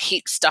 gonna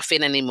keep stuff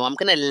in anymore. I'm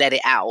gonna let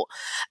it out.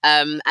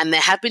 And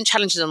there have been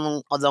challenges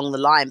along the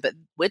line, but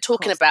we're Of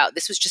talking course. about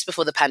this was just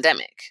before the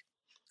pandemic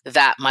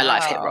that my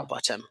life hit rock Wow.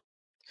 bottom.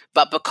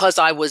 But because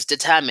I was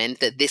determined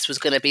that this was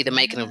going to be the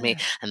making of me,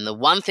 Yeah. and the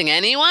one thing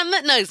anyone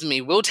that knows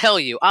me will tell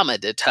you, I'm a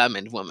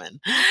determined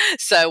woman.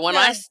 So when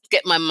I Yeah.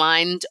 get my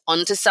mind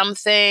onto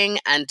something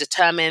and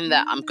determine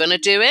that I'm going to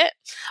Mm. do it,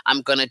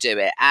 I'm going to do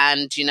it.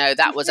 And,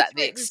 that You was hit at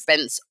the it this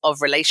expense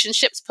of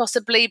relationships,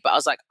 possibly. But I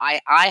was like,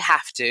 I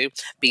have to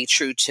be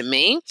true to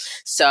me.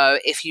 So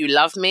if you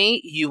love me,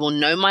 you will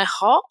know my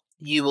heart.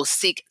 You will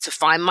seek to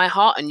find my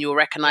heart and you will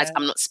recognize yeah.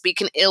 I'm not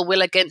speaking ill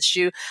will against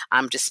you.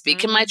 I'm just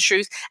speaking my Mm.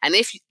 truth. And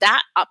if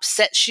that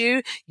upsets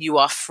you, you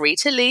are free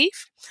to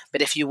leave.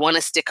 But if you want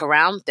to stick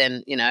around,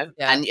 then Yeah.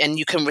 and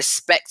you can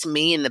respect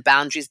me and the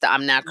boundaries that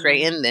I'm now Mm.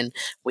 creating, then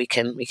we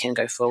can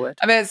go forward.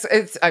 I mean,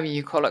 it's. I mean,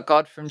 you call it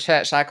God from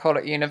church. I call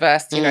it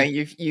universe.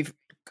 Mm, You've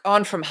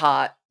gone from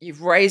heart.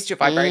 You've raised your mm,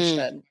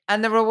 vibration,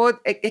 and the reward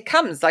it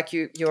comes like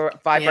you're yeah,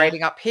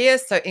 vibrating up here.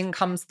 So in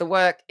comes the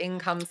work, in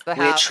comes the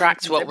we house, in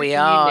attract comes what we everything you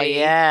are. need.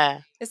 Yeah.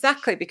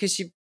 Exactly, because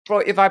you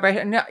brought your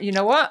vibration. No, you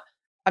know what?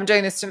 I'm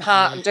doing this from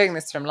heart. I'm Mm, doing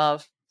this from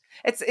love.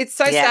 It's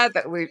so yeah. sad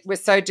that we're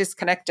so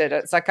disconnected.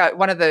 It's like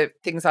one of the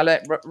things I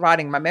learned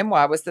writing my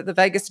memoir was that the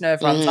vagus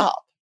nerve runs Mm,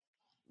 up,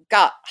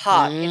 gut,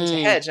 heart, into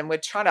mm. head, and we're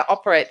trying to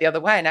operate the other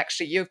way. And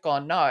actually, you've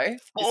gone, no,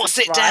 this Force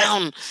isn't it right.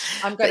 down.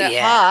 I'm going But to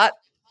yeah, heart.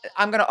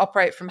 I'm going to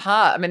operate from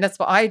heart. I mean, that's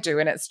what I do,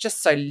 and it's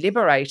just so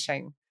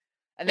liberating.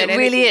 And it then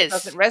really anything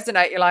that is. doesn't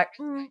resonate, you're like,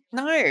 no,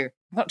 I'm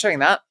not doing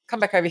that. Come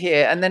back over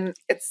here. And then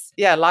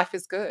life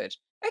is good.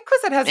 Of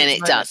course, it has And its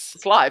it moments. does.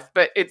 It's life,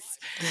 but it's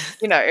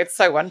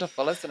so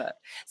wonderful, isn't it?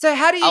 So,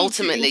 how do you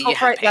Ultimately, you're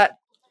incorporate happy. that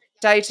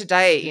day to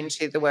day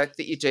into the work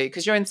that you do?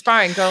 Because you're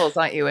inspiring girls,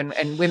 aren't you?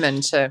 And women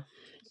to,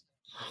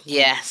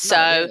 Yeah. men,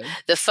 So really.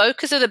 the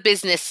focus of the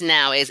business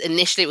now is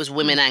initially it was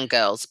women Mm. and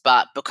girls,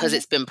 but because Mhm.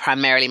 it's been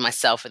primarily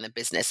myself in the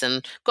business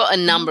and got a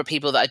Mhm. number of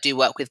people that I do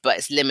work with, but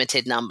it's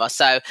limited number.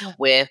 So Yeah.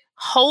 we're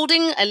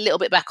holding a little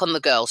bit back on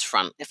the girls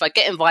front. If I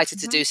get invited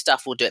to Mhm. do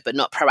stuff, we'll do it, but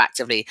not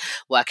proactively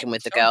working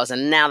with the Sure. girls.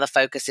 And now the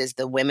focus is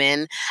the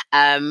women,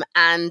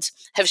 and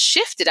have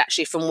shifted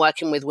actually from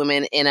working with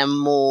women in a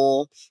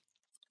more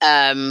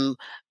um,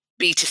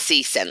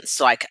 B2C sense.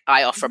 So like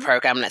I offer a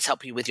program, let's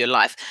help you with your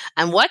life.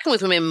 And working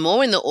with women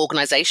more in the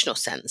organizational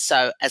sense.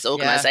 So as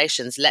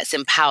organizations, let's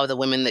empower the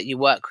women that you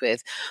work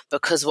with,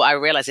 because what I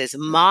realize is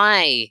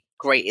my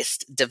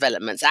greatest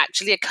developments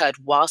actually occurred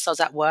whilst I was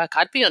at work.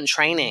 I'd be on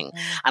training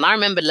and I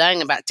remember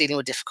learning about dealing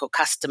with difficult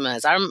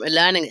customers. I remember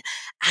learning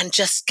and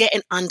just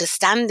getting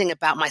understanding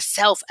about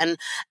myself and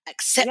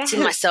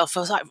accepting myself. I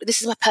was like,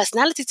 this is my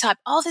personality type.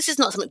 Oh, this is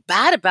not something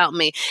bad about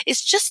me.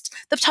 It's just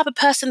the type of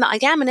person that I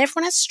am, and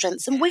everyone has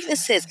strengths and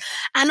weaknesses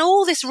and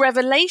all this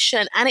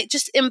revelation, and it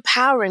just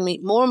empowering me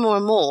more and more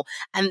and more.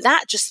 And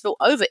that just spilled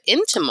over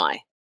into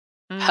my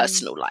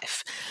personal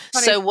life.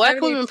 Funny, So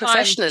working with many women times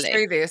professionally.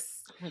 through this,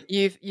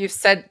 you've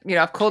said,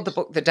 I've called the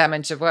book The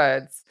Damage of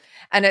Words.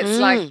 And it's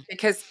like,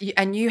 because,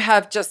 you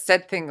have just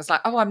said things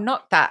like, oh, I'm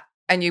not that.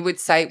 And you would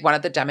say one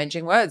of the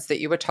damaging words that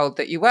you were told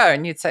that you were.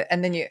 And you'd say,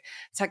 and then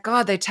it's like,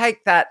 God, they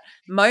take that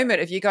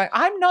moment of you going,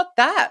 I'm not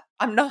that.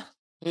 I'm not.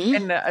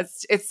 And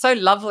it's so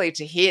lovely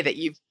to hear that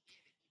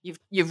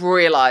you've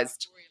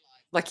realized,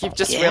 like you've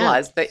just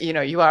realized that,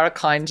 you are a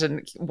kind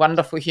and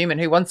wonderful human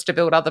who wants to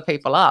build other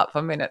people up. I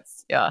mean,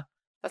 that's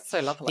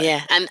so lovely.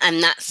 Yeah,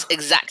 and that's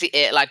exactly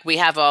it. Like we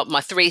have my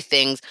three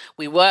things.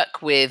 We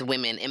work with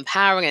women,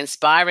 empowering,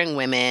 inspiring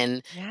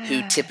women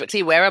who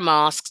typically wear a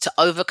mask to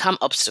overcome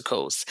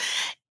obstacles.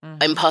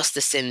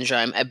 Imposter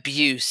syndrome,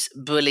 abuse,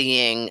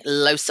 bullying,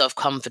 low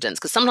self-confidence.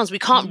 Because sometimes we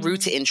can't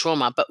root it in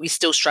trauma, but we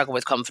still struggle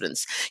with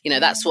confidence.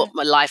 That's what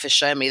my life has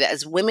shown me, that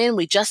as women,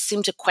 we just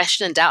seem to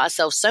question and doubt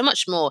ourselves so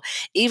much more,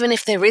 even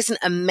if there isn't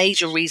a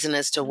major reason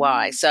as to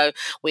why. So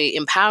we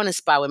empower and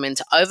inspire women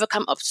to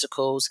overcome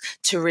obstacles,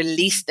 to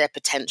release their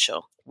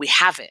potential. We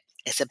have it.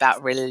 It's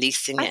about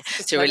releasing it,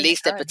 to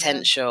release their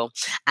potential,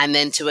 and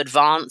then to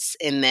advance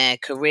in their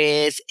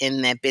careers,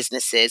 in their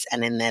businesses,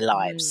 and in their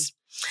lives.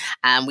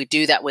 And we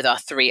do that with our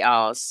 3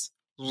 R's: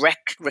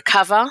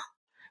 recover,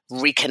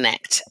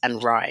 reconnect,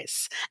 and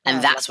rise.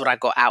 And that's what I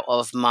got out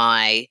of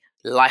my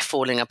life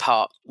falling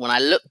apart. When I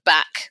look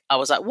back, I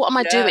was like, what am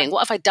I doing?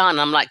 What have I done?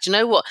 And I'm like, do you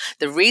know what?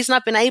 The reason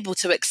I've been able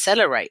to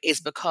accelerate is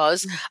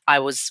because I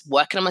was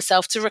working on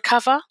myself to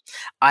recover.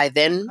 I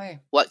then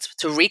worked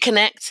to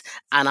reconnect,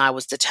 and I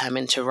was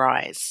determined to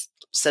rise.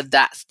 So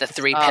that's the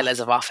 3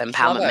 pillars of our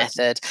empowerment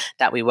method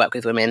that we work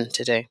with women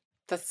to do.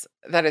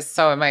 That is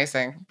so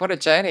amazing. What a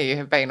journey you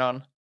have been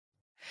on.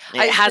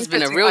 It has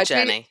been a real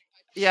journey.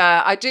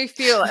 I do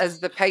feel as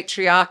the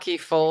patriarchy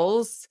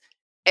falls,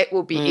 it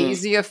will be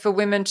easier for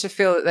women to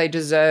feel that they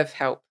deserve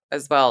help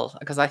as well.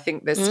 Because I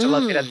think there's still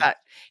a bit of that,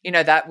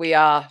 that we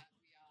are.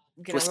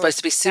 We're supposed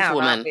to be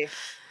superwoman.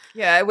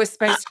 Yeah, we're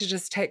supposed to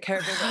just take care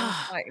of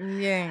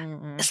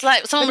everything. It's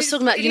like someone was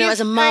talking about, as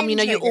a mum,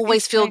 you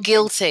always feel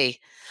guilty.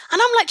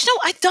 And I'm like,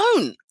 I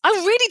don't. I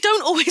really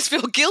don't always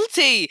feel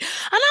guilty. And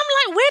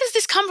I'm like, where does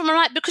this come from? I'm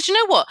like, because you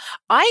know what?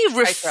 I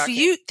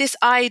refute this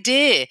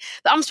idea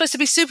that I'm supposed to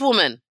be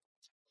superwoman.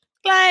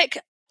 Like,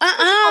 You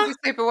can't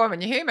be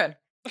superwoman, you're human.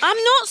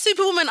 I'm not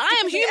superwoman.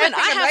 I am human.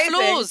 I have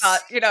flaws.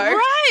 But,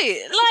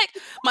 Right.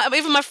 Like,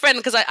 even my friend,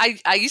 because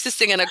I used to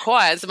sing in a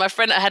choir. And so my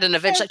friend had an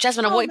event. She's like,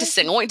 Jasmine, I want you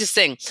to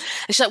sing. And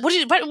she's like,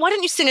 why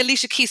don't you sing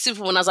Alicia Keys'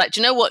 Superwoman? I was like,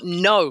 do you know what?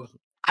 No.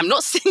 I'm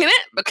not singing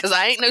it because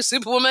I ain't no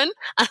superwoman,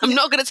 and I'm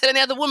not going to tell any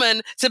other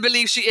woman to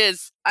believe she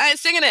is. I ain't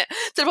singing it. To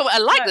the point where I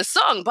like the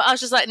song, but I was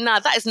just like, nah,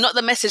 that is not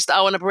the message that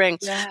I want to bring,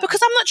 because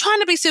I'm not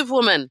trying to be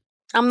superwoman.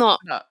 I'm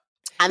not. No.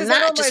 And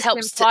that just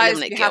helps to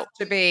eliminate you guilt. have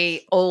to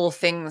be all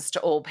things to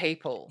all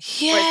people.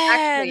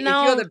 Yeah, if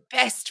you're the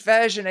best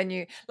version and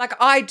you, like,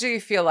 I do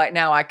feel like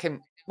now I can,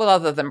 well,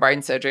 other than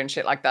brain surgery and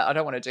shit like that, I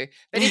don't want to do.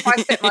 But if I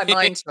set my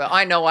mind to it,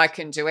 I know I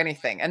can do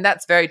anything. And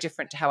that's very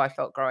different to how I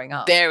felt growing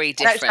up. Very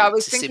different. Actually, I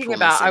was thinking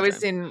about, I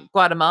was in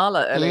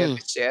Guatemala earlier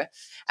this year,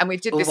 and we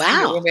did this thing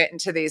where we went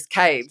into these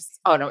caves.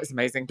 Oh, no, it was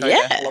amazing.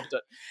 I loved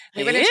it.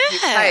 We went into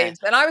these caves,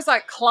 and I was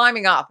like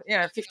climbing up,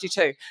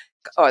 52.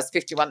 Oh, it's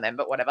 51 then,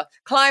 but whatever.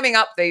 Climbing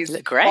up these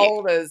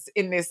boulders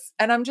in this,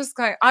 and I'm just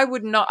going, I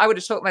would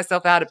have talked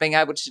myself out of being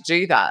able to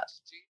do that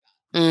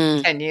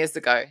 10 years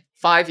ago,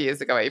 5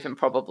 years ago, even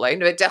probably.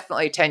 No,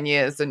 definitely 10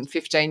 years and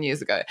 15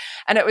 years ago.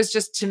 And it was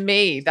just, to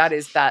me,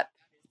 that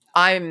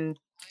I'm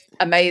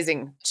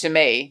amazing to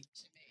me.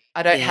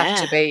 I don't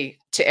have to be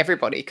to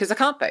everybody, because I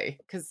can't be,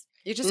 because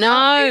you just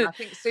can't be. I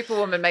think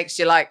superwoman makes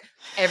you like,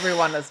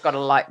 everyone has got to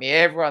like me.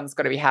 Everyone's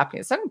got to be happy.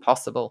 It's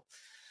impossible.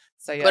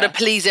 So, got to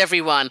please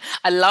everyone.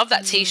 I love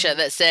that T-shirt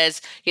that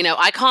says,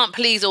 I can't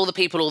please all the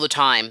people all the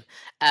time.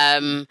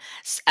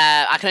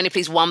 I can only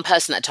please one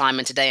person at a time,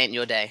 and today ain't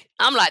your day.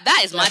 I'm like,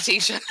 that is my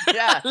T-shirt.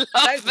 Yeah,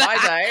 today's my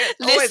day.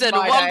 Listen,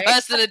 one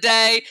person a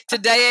day.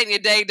 Today ain't your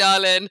day,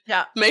 darling.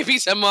 Yeah, maybe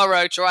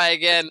tomorrow. Try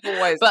again.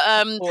 Always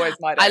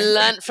my day. I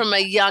learned from a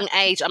young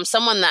age. I'm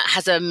someone that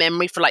has a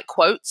memory for like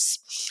quotes,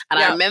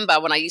 and I remember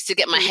when I used to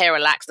get my hair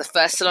relaxed, the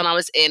first salon I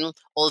was in,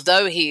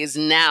 although he is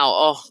now,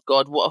 oh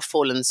God, what a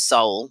fallen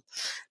soul.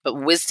 But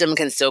wisdom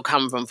can still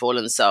come from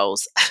fallen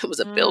souls. It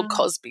was a Bill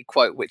Cosby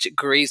quote, which it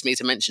grieves me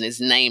to mention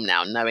his name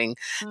now, knowing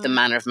the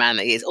manner of man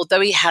that he is. Although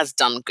he has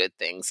done good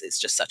things, it's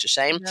just such a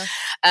shame.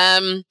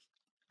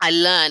 I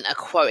learned a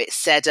quote. It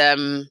said,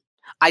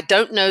 I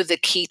don't know the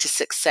key to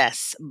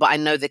success, but I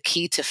know the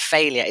key to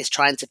failure is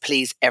trying to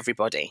please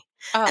everybody.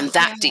 And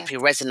that deeply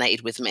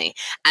resonated with me.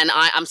 And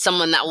I'm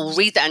someone that will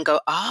read that and go,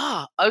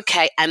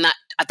 okay. And that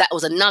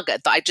was a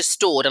nugget that I just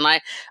stored. And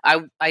I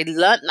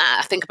learned that,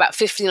 I think, about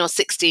 15 or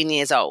 16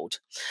 years old.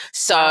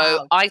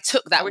 So I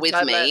took that with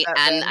me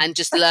and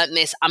just learned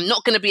this. I'm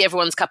not going to be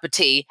everyone's cup of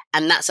tea,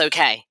 and that's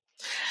okay.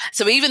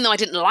 So even though I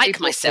didn't like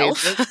People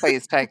myself. Pleasers,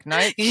 please take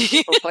note.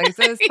 People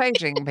pleasers,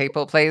 paging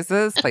people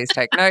pleasers, please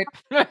take note.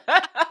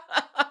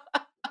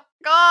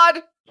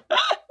 God.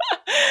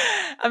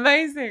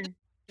 Amazing.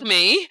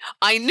 Me,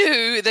 I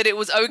knew that it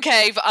was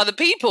okay for other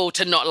people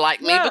to not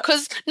like me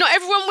because not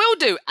everyone will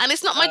do, and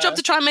it's not my job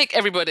to try and make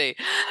everybody.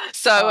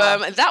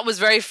 So that was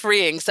very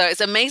freeing. So it's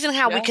amazing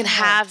how we can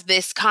have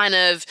this kind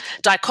of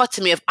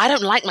dichotomy of I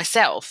don't like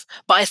myself,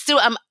 but I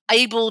still am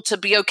able to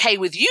be okay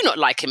with you not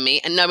liking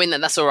me and knowing that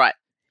that's all right.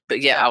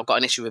 But I've got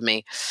an issue with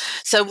me.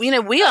 So,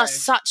 we are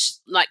such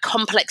like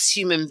complex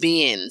human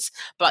beings.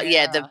 But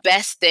the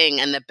best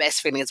thing and the best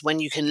feeling is when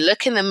you can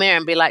look in the mirror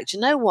and be like, do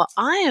you know what?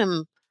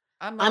 I'm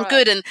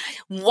good. And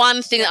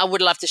one thing that I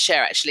would love to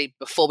share actually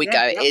before we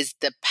go is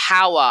the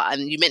power.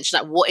 And you mentioned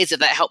that, what is it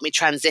that helped me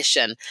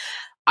transition?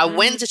 I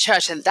went to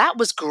church and that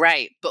was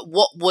great. But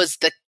what was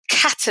the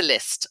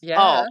catalyst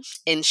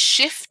in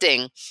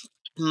shifting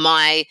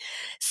my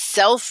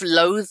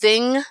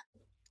self-loathing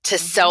to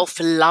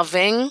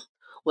self-loving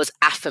was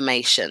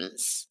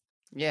affirmations.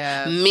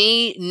 Yeah.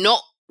 Me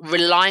not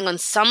relying on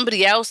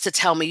somebody else to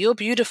tell me, you're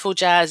beautiful,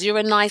 Jazz, you're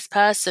a nice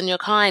person, you're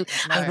kind.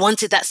 No. I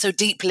wanted that so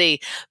deeply,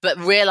 but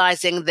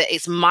realizing that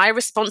it's my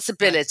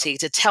responsibility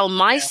to tell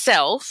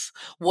myself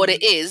what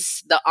it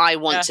is that I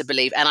want to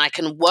believe. And I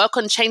can work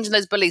on changing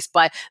those beliefs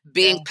by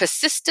being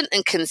persistent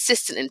and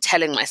consistent in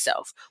telling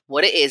myself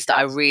what it is that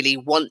I really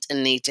want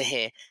and need to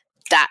hear.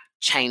 That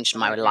changed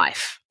my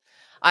life.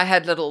 I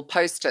had little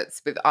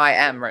Post-its with I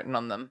am written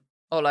on them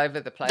all over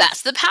the place.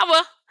 That's the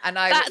power. And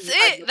that's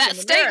it. That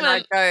statement.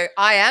 I'd go,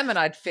 I am, and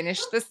I'd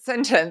finish the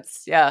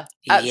sentence. Yeah,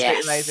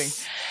 absolutely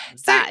amazing.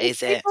 That so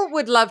is it. People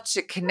would love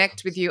to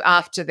connect with you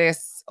after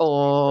this,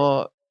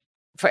 or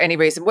for any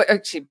reason. Well,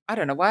 actually, I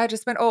don't know why I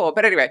just went,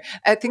 but anyway,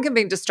 I think I'm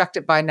being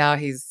distracted by now.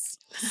 He's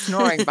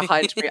snoring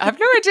behind me. I have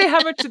no idea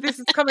how much of this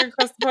is coming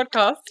across the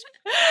podcast.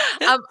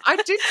 I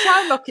did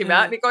try and lock him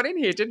out, and he got in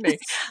here, didn't he?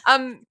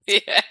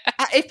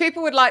 If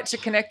people would like to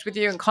connect with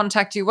you and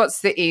contact you, what's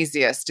the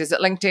easiest? Is it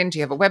LinkedIn? Do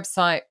you have a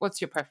website? What's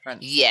your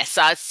preference? Yes,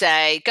 I'd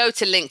say go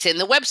to LinkedIn.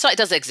 The website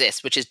does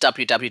exist, which is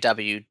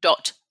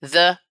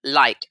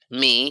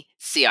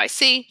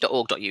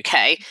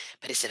www.thelikemecic.org.uk,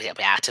 but it's a little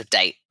bit out of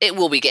date. It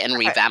will be getting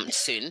revamped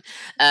soon.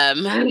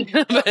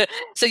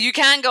 So you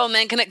can go on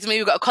there and connect to me.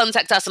 We've got to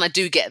contact us, and I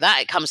do get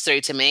that. It comes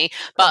through to me.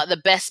 But the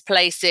best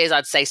place is,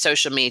 I'd say,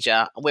 social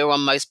media. We're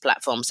on most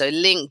platforms. So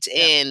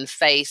LinkedIn,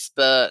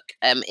 Facebook,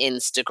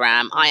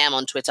 Instagram. I am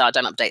on Twitter. I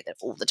don't update that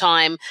all the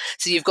time.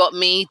 So you've got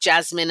me,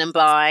 Jasmine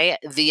Mbye,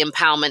 the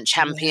empowerment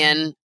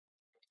champion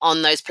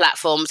on those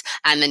platforms.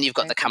 And then you've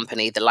got the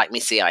company, the Like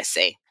Me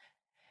CIC.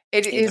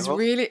 It is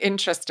really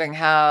interesting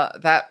how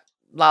that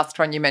last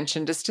one you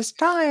mentioned is just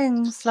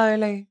dying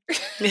slowly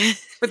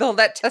with all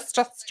that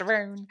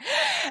testosterone.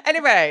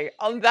 Anyway,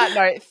 on that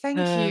note, thank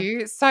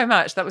you so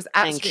much. That was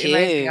absolutely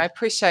amazing. I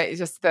appreciate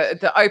just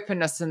the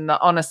openness and the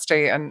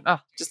honesty, and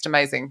just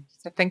amazing.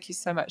 So thank you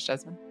so much,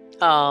 Jasmine.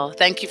 Oh,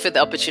 thank you for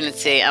the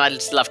opportunity. And I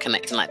just love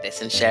connecting like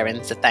this and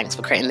sharing. So thanks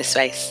for creating this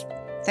space.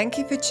 Thank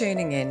you for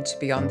tuning in to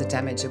Beyond the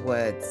Damage of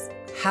Words.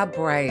 How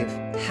brave,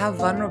 how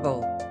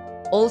vulnerable.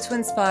 All to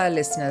inspire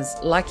listeners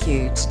like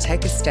you to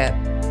take a step,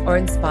 or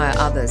inspire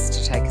others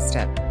to take a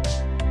step.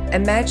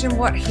 Imagine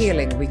what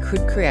healing we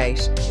could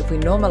create if we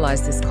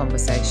normalize this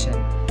conversation.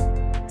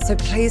 So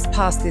please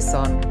pass this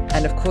on,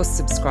 and of course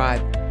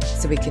subscribe,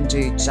 so we can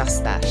do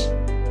just that.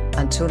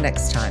 Until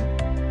next time,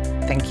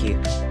 thank you.